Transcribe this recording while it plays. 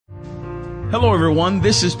Hello, everyone.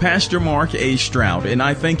 This is Pastor Mark A. Stroud, and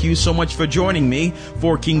I thank you so much for joining me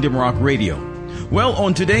for Kingdom Rock Radio. Well,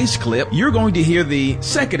 on today's clip, you're going to hear the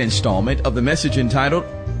second installment of the message entitled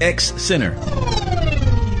Ex-Sinner.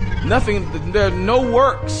 There are no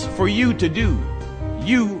works for you to do.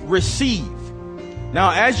 You receive.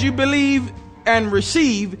 Now, as you believe and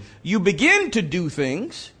receive, you begin to do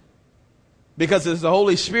things because it's the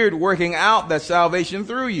Holy Spirit working out that salvation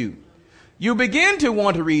through you. You begin to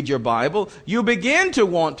want to read your Bible. You begin to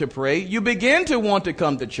want to pray. You begin to want to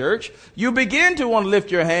come to church. You begin to want to lift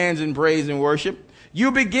your hands in praise and worship. You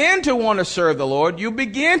begin to want to serve the Lord. You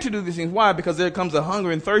begin to do these things. Why? Because there comes a hunger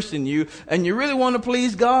and thirst in you, and you really want to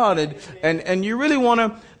please God, and you really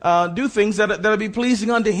want to do things that'll be pleasing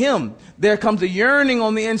unto Him. There comes a yearning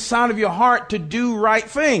on the inside of your heart to do right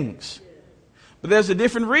things. But there's a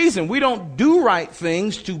different reason. We don't do right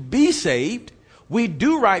things to be saved. We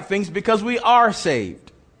do right things because we are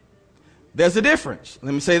saved. There's a difference.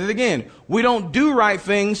 Let me say that again. We don't do right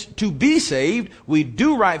things to be saved. We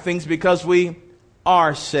do right things because we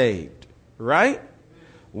are saved. Right?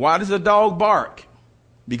 Why does a dog bark?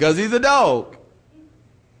 Because he's a dog.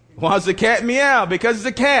 Why does a cat meow? Because it's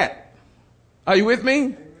a cat. Are you with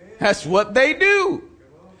me? That's what they do.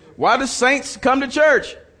 Why do saints come to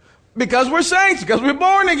church? Because we're saints. Because we're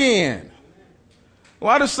born again.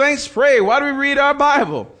 Why do saints pray? Why do we read our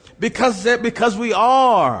Bible? Because we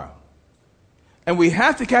are. And we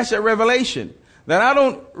have to catch that revelation that I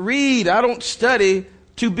don't study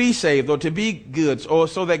to be saved or to be good or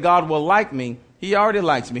so that God will like me. He already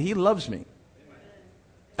likes me. He loves me.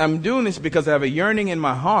 I'm doing this because I have a yearning in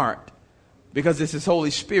my heart, because it's His Holy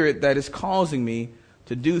Spirit that is causing me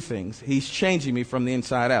to do things. He's changing me from the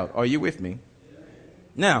inside out. Are you with me?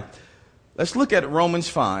 Now, let's look at Romans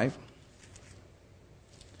 5.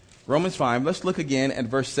 Romans 5, let's look again at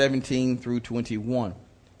verse 17 through 21.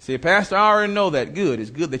 See, Pastor, I already know that. Good.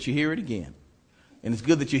 It's good that you hear it again. And it's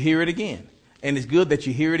good that you hear it again. And it's good that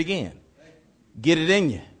you hear it again. Get it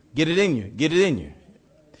in you. Get it in you. Get it in you.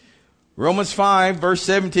 Romans 5, verse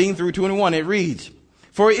 17 through 21, it reads,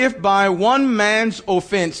 "For if by one man's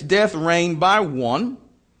offense death reigned by one,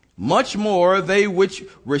 much more they which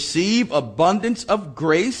receive abundance of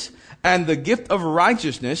grace and the gift of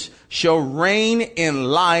righteousness shall reign in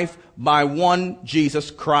life by one Jesus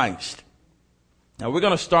Christ." Now we're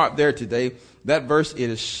going to start there today. That verse, it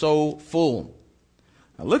is so full.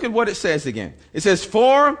 Now look at what it says again. It says,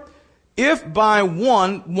 "For if by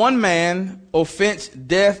one man offense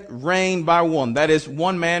death reigned by one." That is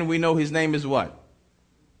one man. We know his name is what?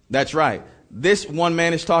 That's right. This one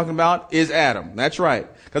man is talking about is Adam. That's right.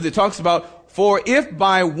 Because it talks about, for if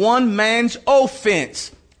by one man's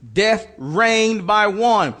offense death reigned by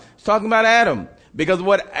one. It's talking about Adam. Because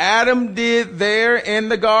what Adam did there in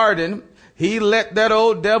the garden, he let that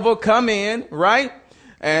old devil come in, right?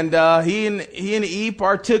 And he and Eve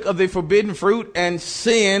partook of the forbidden fruit, and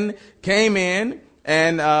sin came in,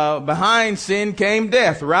 and behind sin came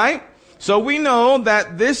death, right? So we know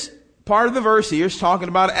that this part of the verse here is talking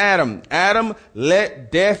about Adam. Adam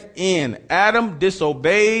let death in. Adam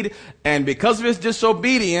disobeyed, and because of his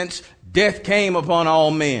disobedience, death came upon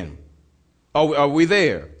all men. Are we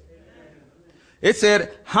there? It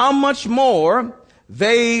said, "How much more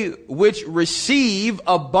they which receive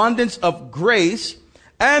abundance of grace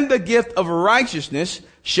and the gift of righteousness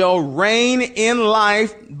shall reign in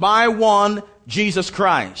life by one Jesus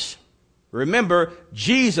Christ." Remember,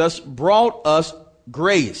 Jesus brought us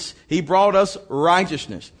grace. He brought us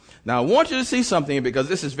righteousness. Now, I want you to see something here, because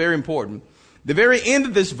this is very important. The very end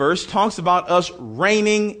of this verse talks about us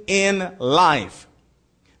reigning in life.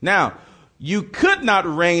 Now, you could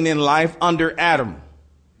not reign in life under Adam.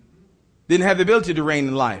 Didn't have the ability to reign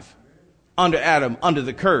in life under Adam, under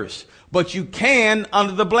the curse. But you can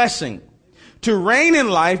under the blessing. To reign in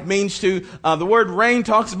life means the word reign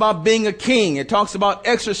talks about being a king. It talks about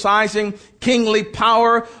exercising kingly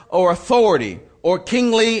power or authority or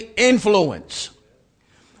kingly influence.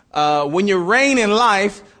 When you reign in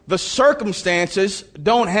life, the circumstances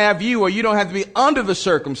don't have you, or you don't have to be under the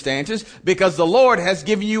circumstances, because the Lord has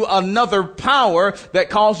given you another power that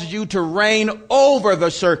causes you to reign over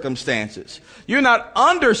the circumstances. You're not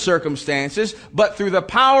under circumstances, but through the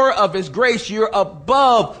power of His grace, you're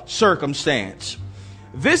above circumstance.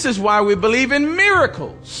 This is why we believe in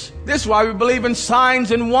miracles. This is why we believe in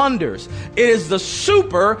signs and wonders. It is the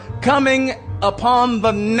super coming upon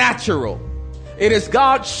the natural. It is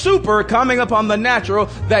God's super coming upon the natural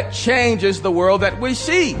that changes the world that we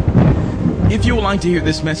see. If you would like to hear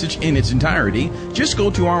this message in its entirety, just go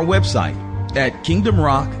to our website at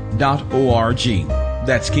kingdomrock.org.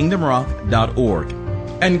 That's kingdomrock.org.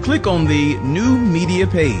 And click on the New Media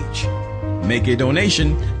page. Make a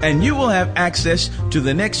donation, and you will have access to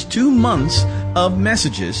the next 2 months of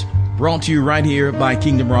messages brought to you right here by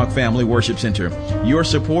Kingdom Rock Family Worship Center. Your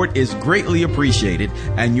support is greatly appreciated,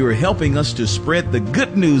 and you're helping us to spread the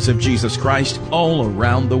good news of Jesus Christ all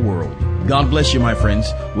around the world. God bless you, my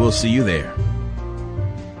friends. We'll see you there.